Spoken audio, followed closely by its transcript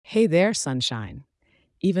Hey there, sunshine.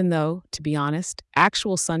 Even though, to be honest,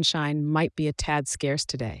 actual sunshine might be a tad scarce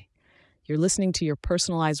today. You're listening to your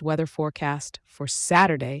personalized weather forecast for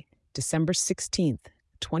Saturday, December 16th,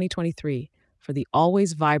 2023, for the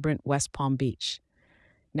always vibrant West Palm Beach.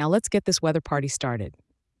 Now let's get this weather party started.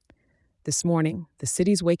 This morning, the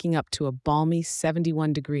city's waking up to a balmy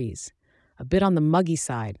 71 degrees, a bit on the muggy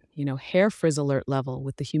side, hair frizz alert level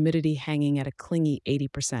with the humidity hanging at a clingy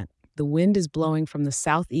 80%. The wind is blowing from the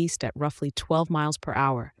southeast at roughly 12 miles per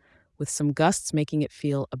hour, with some gusts making it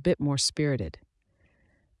feel a bit more spirited.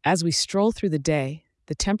 As we stroll through the day,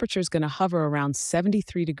 the temperature is going to hover around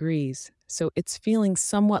 73 degrees, so it's feeling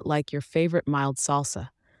somewhat like your favorite mild salsa.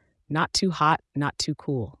 Not too hot, not too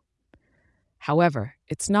cool. However,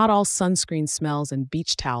 it's not all sunscreen smells and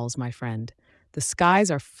beach towels, my friend. The skies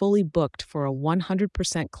are fully booked for a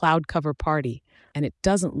 100% cloud cover party, and it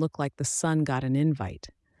doesn't look like the sun got an invite.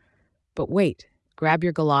 But wait, grab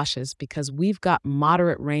your galoshes because we've got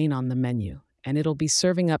moderate rain on the menu, and it'll be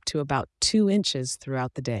serving up to about 2 inches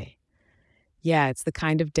throughout the day. Yeah, it's the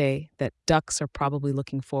kind of day that ducks are probably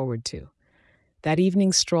looking forward to. That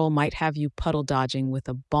evening stroll might have you puddle dodging with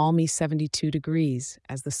a balmy 72 degrees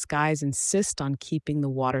as the skies insist on keeping the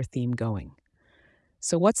water theme going.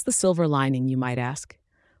 So, what's the silver lining, you might ask?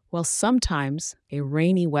 Well, sometimes a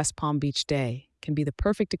rainy West Palm Beach day can be the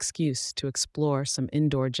perfect excuse to explore some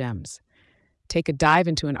indoor gems. Take a dive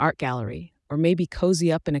into an art gallery, or maybe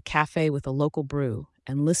cozy up in a cafe with a local brew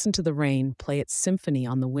and listen to the rain play its symphony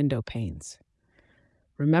on the window panes.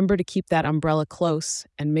 Remember to keep that umbrella close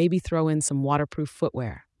and maybe throw in some waterproof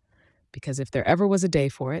footwear, because if there ever was a day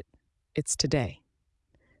for it, it's today.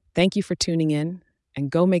 Thank you for tuning in, and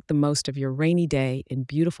go make the most of your rainy day in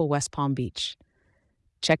beautiful West Palm Beach.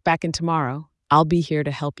 Check back in tomorrow. I'll be here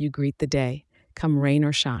to help you greet the day, come rain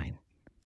or shine.